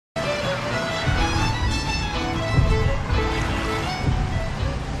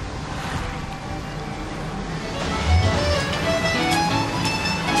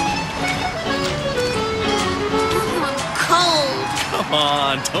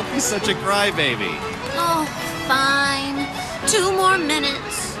on, don't be such a crybaby. Oh, fine. 2 more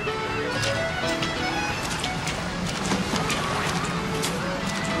minutes.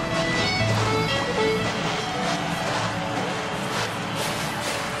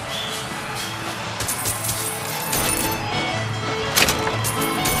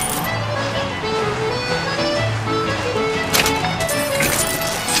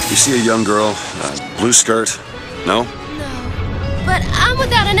 You see a young girl, blue skirt? No? No. But I'm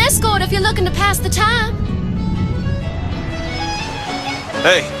without an escort if you're looking to pass the time.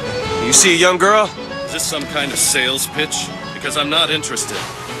 Hey, you see a young girl? Is this some kind of sales pitch? Because I'm not interested.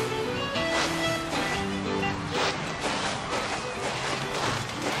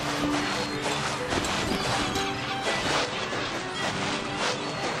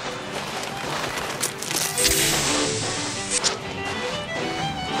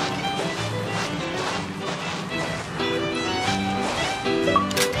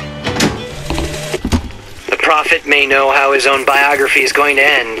 Prophet may know how his own biography is going to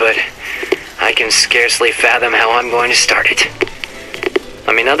end, but I can scarcely fathom how I'm going to start it.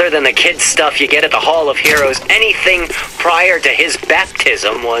 I mean, other than the kid stuff you get at the Hall of Heroes, anything prior to his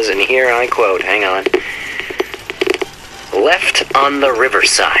baptism was, and here I quote, hang on, left on the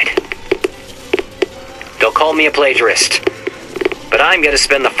riverside. They'll call me a plagiarist, but I'm going to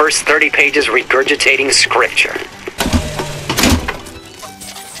spend the first 30 pages regurgitating scripture.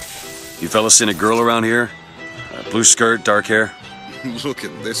 You fellas seen a girl around here? Blue skirt, dark hair? Look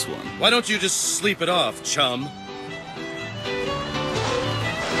at this one. Why don't you just sleep it off, chum?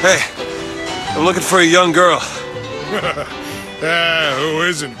 Hey, I'm looking for a young girl. Who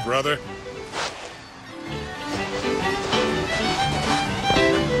isn't, brother?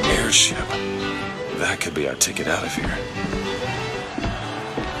 Airship. That could be our ticket out of here.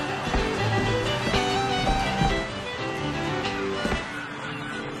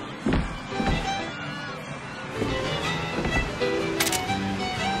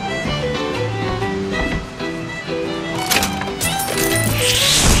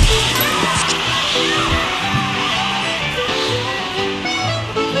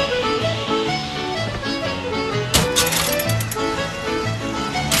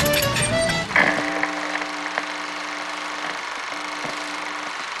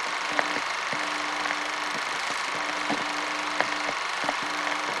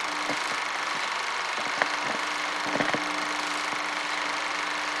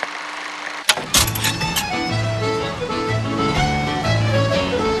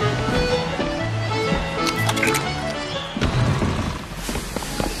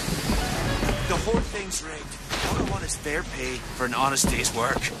 All I want is fair pay for an honest day's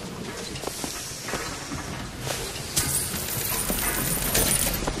work.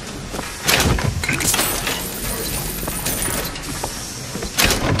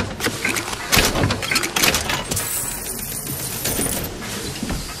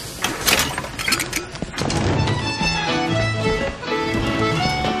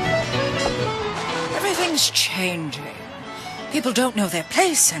 Everything's changing. People don't know their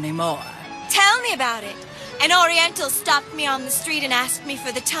place anymore. Tell me about it. An Oriental stopped me on the street and asked me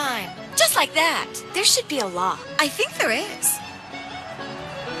for the time. Just like that. There should be a law. I think there is.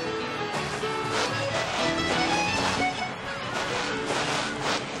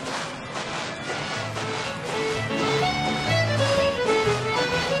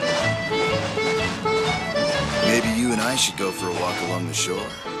 Maybe you and I should go for a walk along the shore.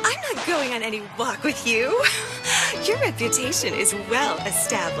 I'm not going on any walk with you. Your reputation is well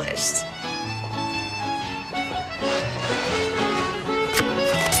established.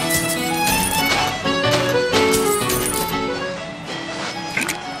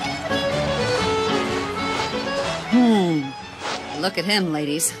 Look at him,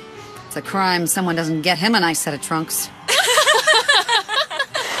 ladies. It's a crime someone doesn't get him a nice set of trunks.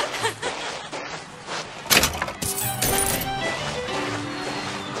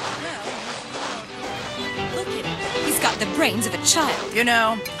 Look at him. He's got the brains of a child. You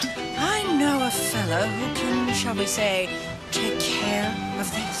know, I know a fella who can, shall we say, take care of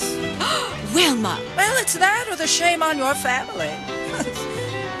this. Wilma! Well, it's that or the shame on your family.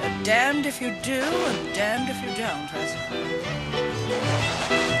 Damned if you do, and damned if you don't, I suppose.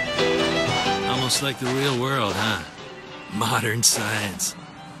 Almost like the real world, huh? Modern science.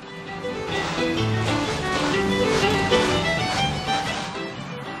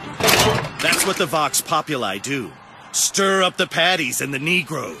 That's what the Vox Populi do. Stir up the paddies and the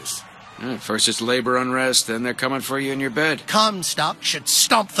Negroes. First it's labor unrest, then they're coming for you in your bed. Comstock should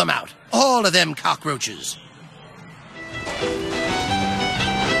stomp them out. All of them cockroaches.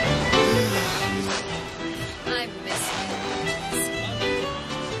 I miss you.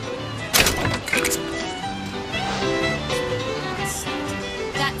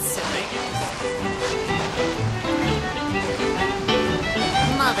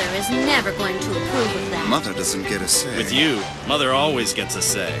 never going to approve of that. Mother doesn't get a say. With you, Mother always gets a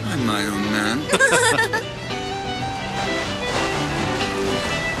say. I'm my own man.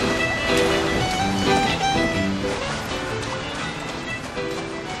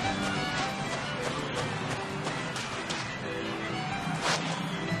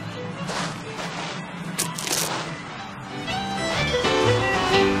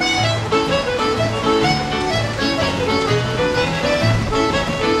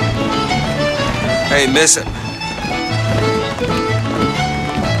 Hey, miss it.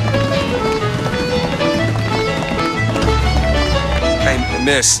 Hey,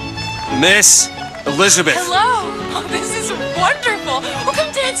 Miss Elizabeth. Hello. Oh, this is wonderful. Well,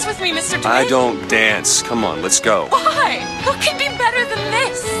 come dance with me, Mr. DeWitt. I don't dance. Come on, let's go. Why? What could be better than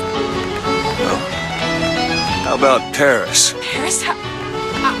this? Well, how about Paris? Paris?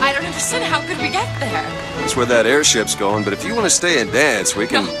 I don't understand. How could we get there? That's where that airship's going, but if you want to stay and dance, we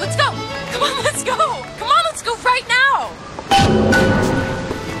can... No, let's go. Come on, let's go. Come on, let's go right now.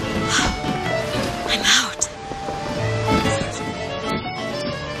 I'm out.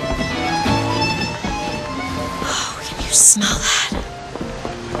 Oh, can you smell that?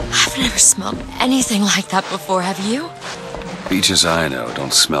 I've never smelled anything like that before, have you? Beaches I know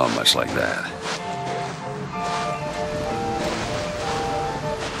don't smell much like that.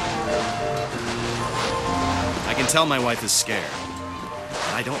 I can tell my wife is scared.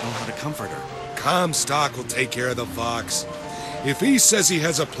 I don't know how to comfort her. Comstock will take care of the fox. If he says he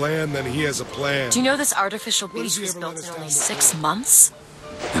has a plan, then he has a plan. Do you know this artificial beach was built in only 6 months?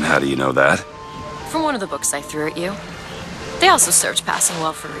 And how do you know that? From one of the books I threw at you. They also served passing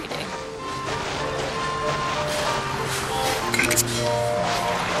well for reading.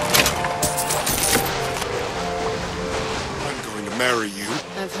 I'm going to marry you.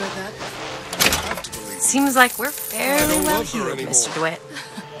 I've heard that. Seems like we're fairly well heeled, Mr. DeWitt.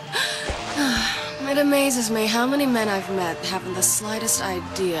 It amazes me how many men I've met haven't the slightest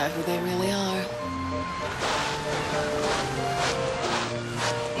idea who they really are.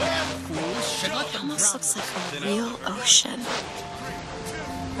 It almost looks like a real ocean.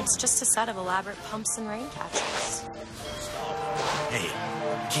 It's just a set of elaborate pumps and rain catchers. Hey,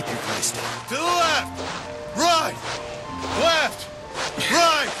 keep your place down. To the left! Right! Left!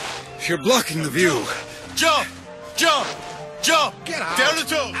 Right! You're blocking the view. Jump! Jump! Jump! Get out! Down the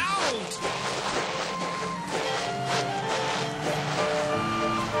toe!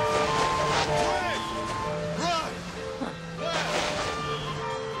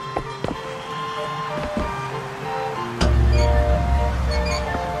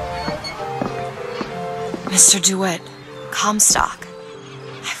 Mr. DeWitt, Comstock.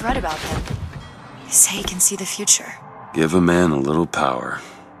 I've read about him. They say he can see the future. Give a man a little power.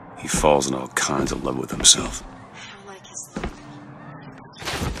 He falls in all kinds of love with himself. I like his...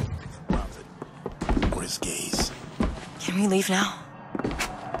 Or his gaze. Can we leave now?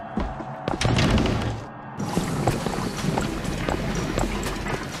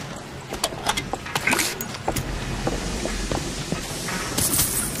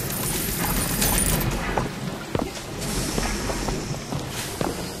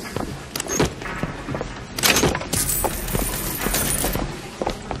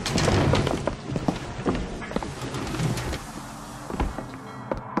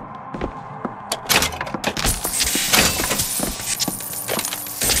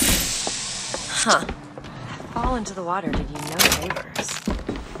 Huh. Fall into the water did you no favors.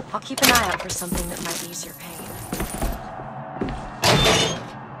 I'll keep an eye out for something that might ease your pain.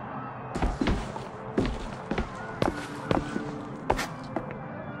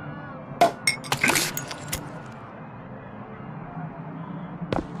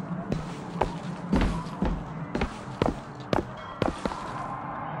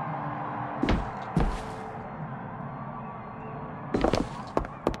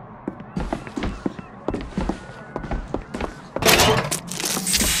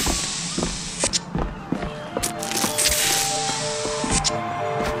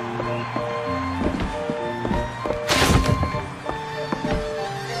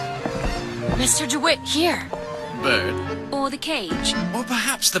 Mr. DeWitt, here. Bird? Or the cage. Or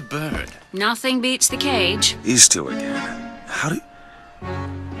perhaps the bird. Nothing beats the cage. These two again. How do you...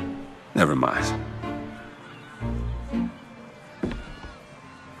 Never mind.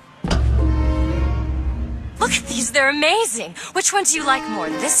 Look at these, they're amazing. Which one do you like more,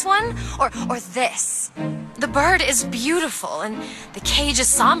 this one or this? The bird is beautiful and the cage is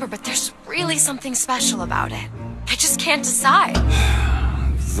somber, but there's really something special about it. I just can't decide.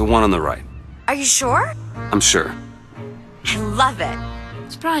 The one on the right. Are you sure? I'm sure. I love it.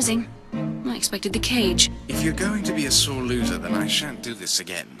 Surprising. I expected the cage. If you're going to be a sore loser, then I shan't do this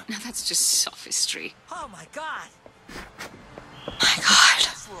again. Now that's just sophistry. Oh my God! My God.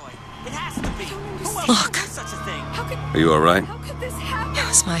 It has to be. Look. Such a thing. Are you alright? It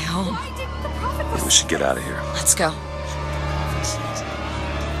was my home. We should get out of here. Let's go.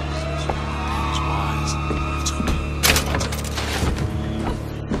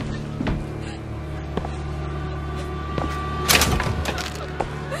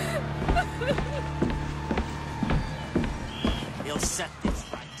 He'll set this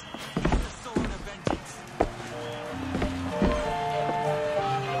right. The sword of vengeance.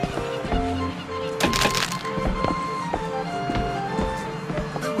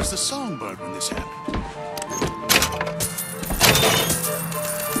 Where was the songbird when this happened?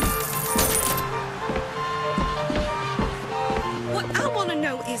 What I want to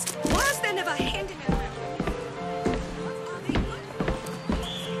know is, why is there never a handyman around?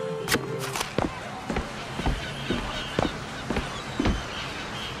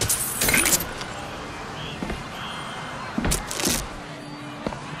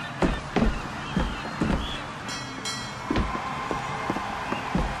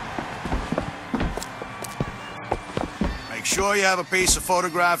 Make sure you have a piece of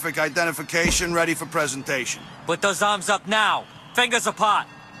photographic identification ready for presentation. Put those arms up now. Fingers apart.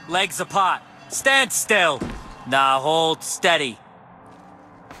 Legs apart. Stand still. Now hold steady.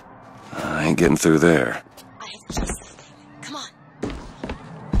 I ain't getting through there. Come on.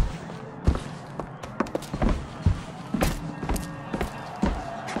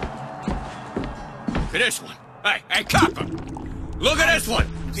 Look at this one. Hey, copper! Look at this one!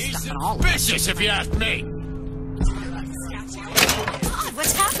 He's suspicious, if you ask me. God,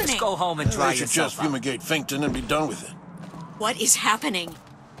 what's happening? Just go home and dry I should yourself just up. fumigate Finkton and be done with it. What is happening?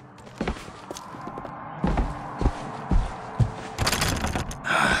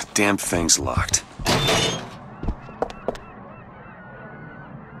 Damn thing's locked.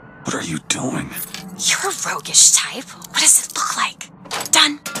 What are you doing? You're a roguish type. What does it look like?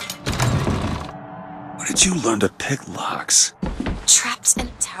 Done. Where did you learn to pick locks? Trapped in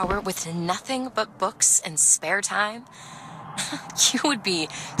a tower with nothing but books and spare time? You would be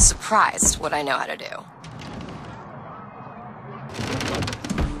surprised what I know how to do.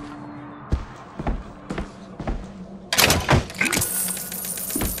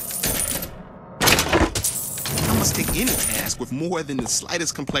 I must take any task with more than the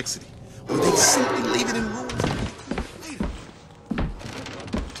slightest complexity, or they simply leave it in ruins.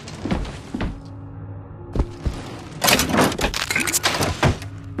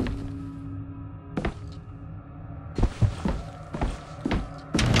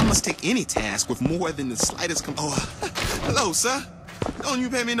 I must take any task with more than the slightest hello, sir. Don't you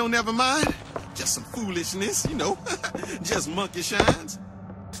pay me no never mind? Just some foolishness, you know. Just monkey shines.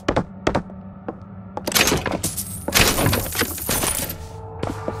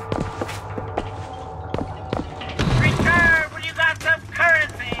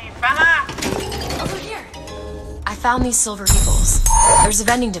 Over here. I found these silver eagles. There's a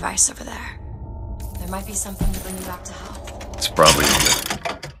vending device over there. There might be something to bring you back to health. It's probably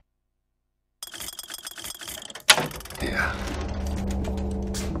yeah.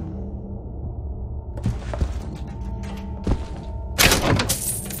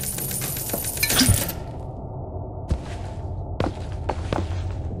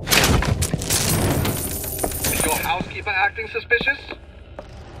 Is your housekeeper acting suspicious?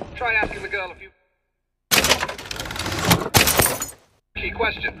 Try asking the girl a few key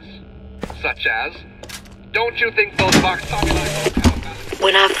questions, such as, don't you think those box populi...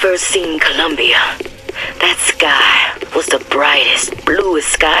 When I first seen Columbia, that sky was the brightest, bluest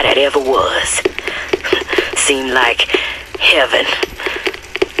sky that ever was. Seemed like heaven.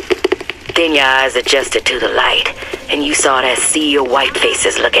 Then your eyes adjusted to the light, and you saw that sea of white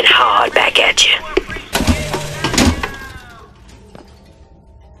faces looking hard back at you.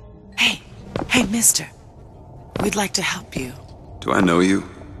 Hey, mister. We'd like to help you. Do I know you?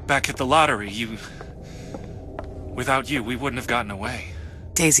 Back at the lottery, without you, we wouldn't have gotten away.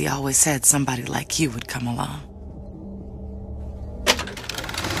 Daisy always said somebody like you would come along.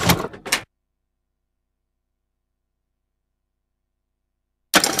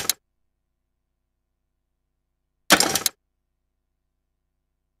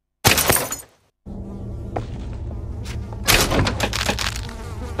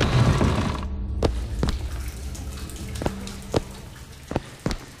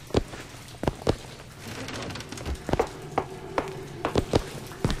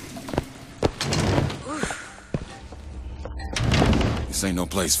 This ain't no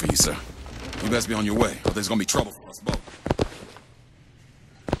place for you, sir. You best be on your way, or there's gonna be trouble for us both.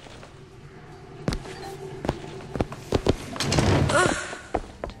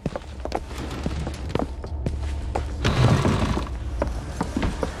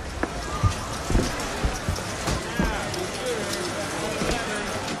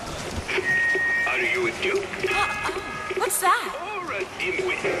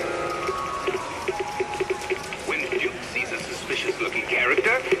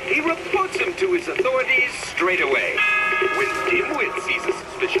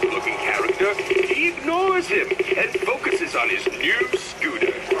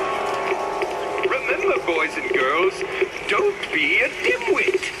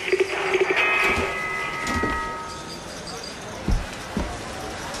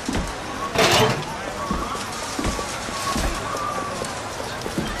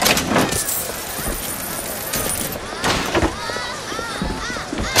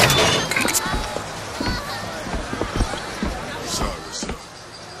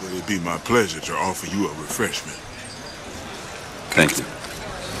 be my pleasure to offer you a refreshment. Thank you.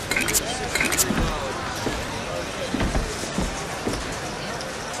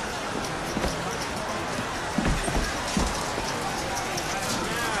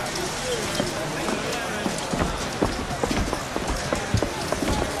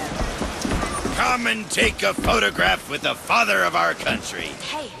 Come and take a photograph with the father of our country.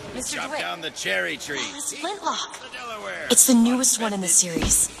 Hey, Mr. Chop DeWitt. down the cherry tree. This flintlock. It's the newest one in the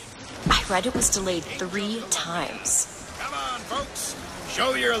series. I read it was delayed 3 times. Come on, folks.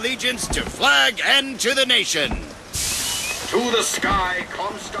 Show your allegiance to flag and to the nation. To the sky,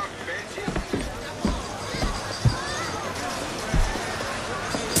 Comstock bids you.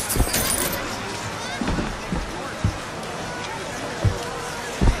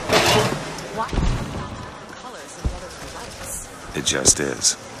 Why colors and the other lights? It just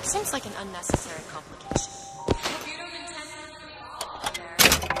is. Seems like an unnecessary complication.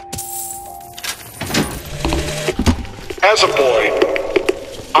 As a boy,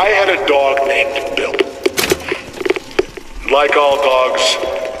 I had a dog named Bill. Like all dogs,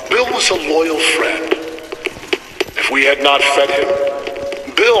 Bill was a loyal friend. If we had not fed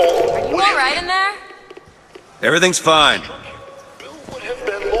him, Bill would All right in there? Everything's fine. have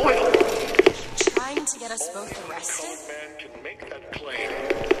been loyal. Trying to get us both arrested?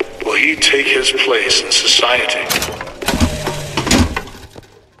 Will he take his place in society?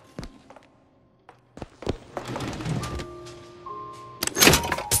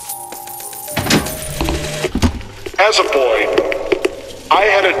 As a boy, I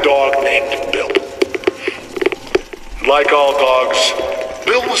had a dog named Bill. Like all dogs,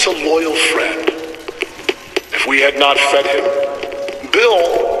 Bill was a loyal friend. If we had not fed him,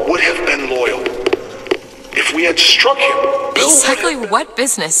 Bill would have been loyal. If we had struck him, Bill Exactly what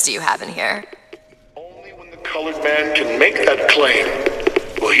business do you have in here? the colored man can make that claim.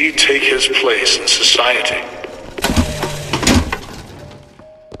 Will he take his place in society?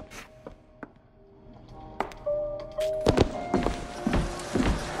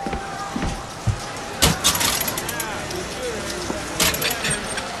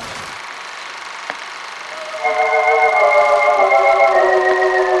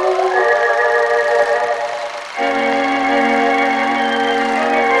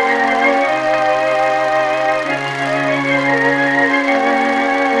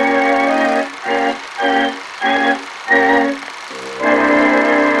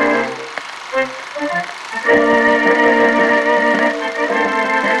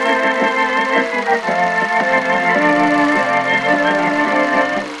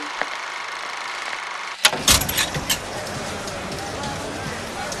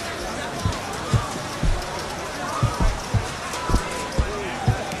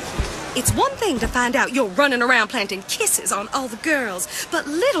 It's one thing to find out you're running around planting kisses on all the girls, but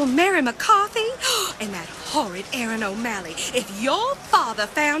little Mary McCarthy and that horrid Aaron O'Malley, if your father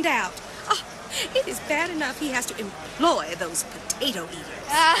found out, it is bad enough he has to employ those potato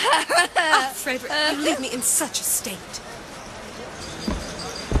eaters. Frederick, you leave me in such a state.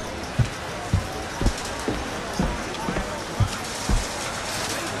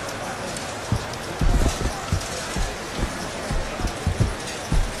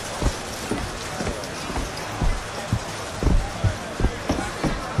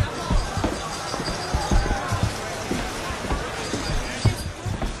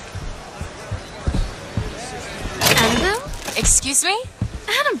 Excuse me?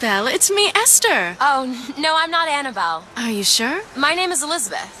 Annabelle, it's me, Esther. Oh, no, I'm not Annabelle. Are you sure? My name is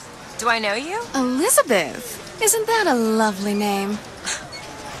Elizabeth. Do I know you? Elizabeth. Isn't that a lovely name?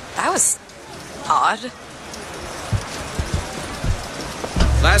 That was odd.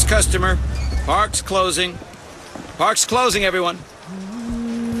 Last customer. Park's closing. Park's closing, everyone.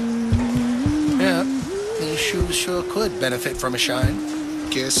 Yeah, these shoes sure could benefit from a shine.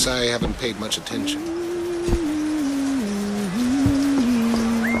 Guess I haven't paid much attention.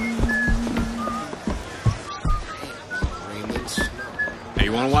 Hey,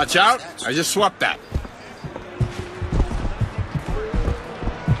 you want to watch out? I just swapped that.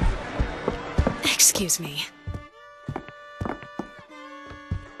 Excuse me.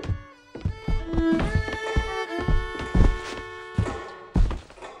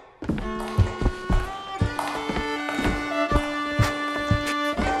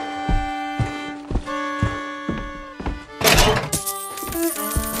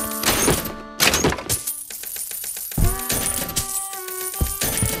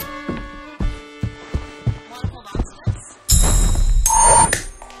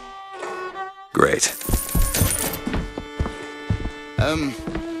 Great.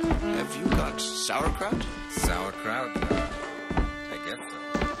 Have you got sauerkraut? Sauerkraut? I guess so.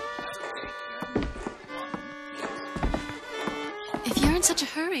 in such a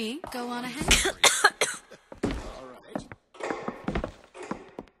hurry, go on ahead.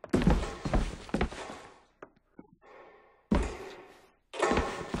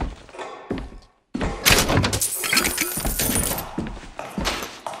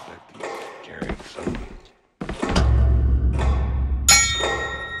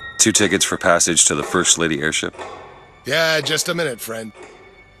 Two tickets for passage to the First Lady airship. Yeah, just a minute, friend.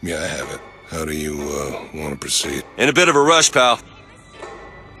 Yeah, I have it. How do you, want to proceed? In a bit of a rush, pal.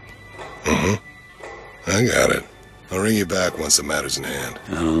 I got it. I'll ring you back once the matter's in hand.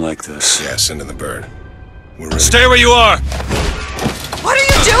 I don't like this. Yeah, send in the bird. We're ready. Stay where you are! What are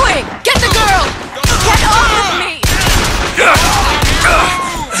you doing? Get the girl! Get off of me!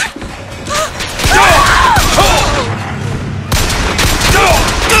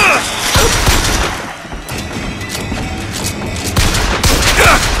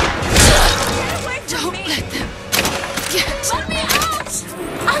 Don't let them get me out!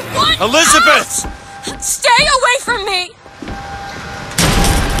 I want Elizabeth! out! Stay away from me!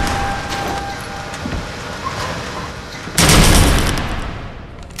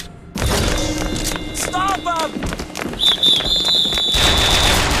 Stop him!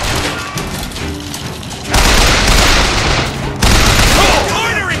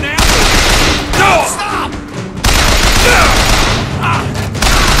 Loitering now! No! Stop!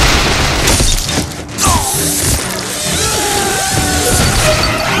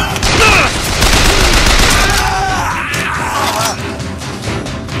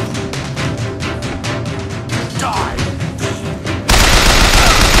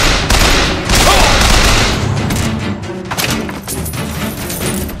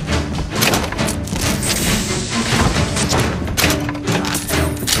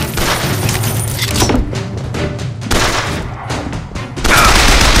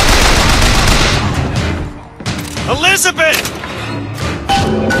 Elizabeth!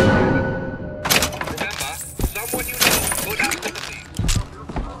 Someone you know could have sympathy.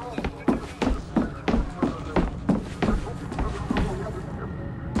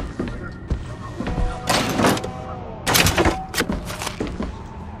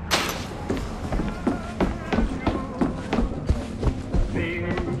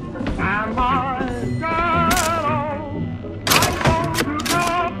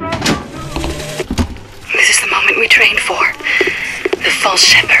 This is the moment we trained for. The false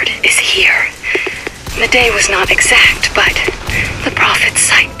shepherd is here. The day was not exact, but the prophet's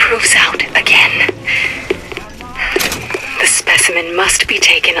sight proves out again. The specimen must be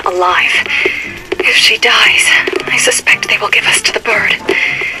taken alive. If she dies, I suspect they will give us to the bird,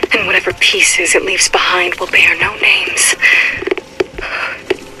 and whatever pieces it leaves behind will bear no names.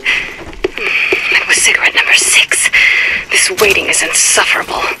 That was cigarette number 6. This waiting is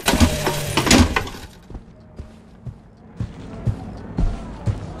insufferable.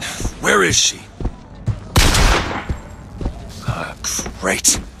 Where is she?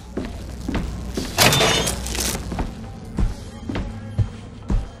 Great.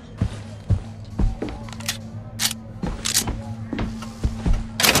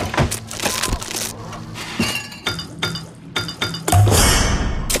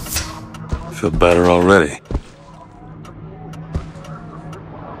 Feel better already.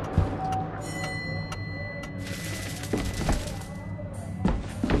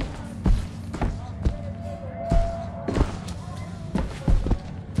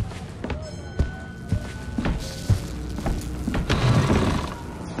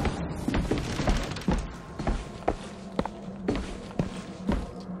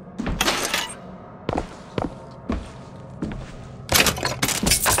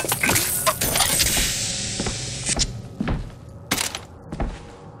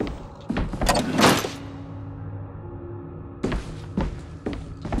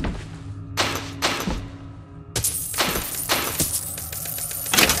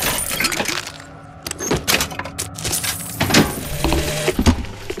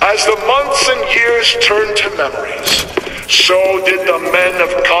 As the months and years turned to memories, so did the men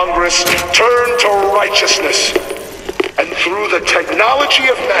of Congress turn to righteousness. And through the technology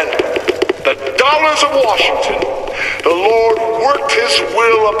of men, the dollars of Washington, the Lord worked his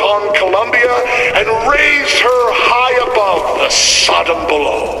will upon Columbia and raised her high above the Sodom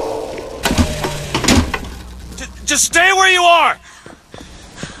below. Just stay where you are!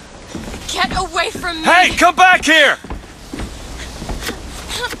 Get away from me! Hey, come back here!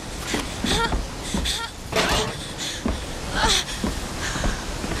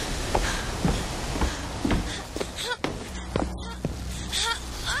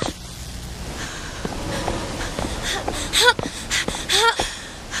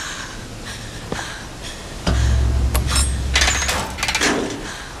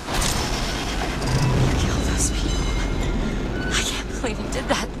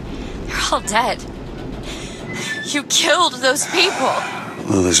 all dead. You killed those people.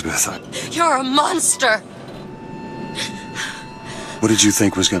 Elizabeth, You're a monster. what did you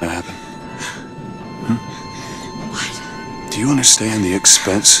think was gonna happen? What? Do you understand the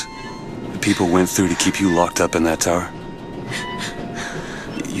expense that people went through to keep you locked up in that tower?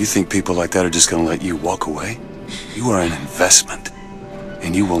 You think people like that are just gonna let you walk away? You are an investment,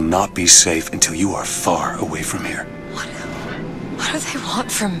 and you will not be safe until you are far away from here. What do they want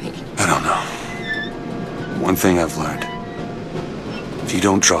from me? I don't know. One thing I've learned. If you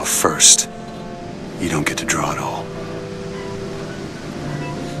don't draw first, you don't get to draw at all.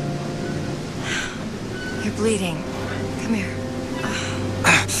 You're bleeding. Come here.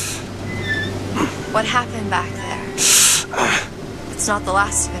 What happened back there? It's not the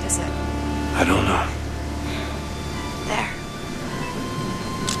last of it, is it? I don't know. There.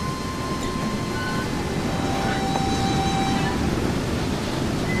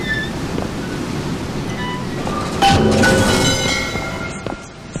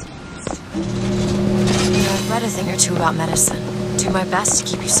 I've read a thing or two about medicine. Do my best to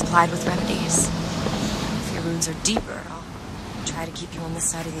keep you supplied with remedies. If your wounds are deeper, I'll try to keep you on this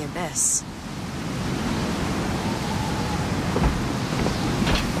side of the abyss.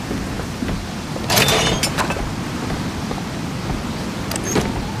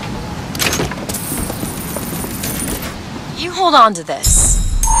 You hold on to this.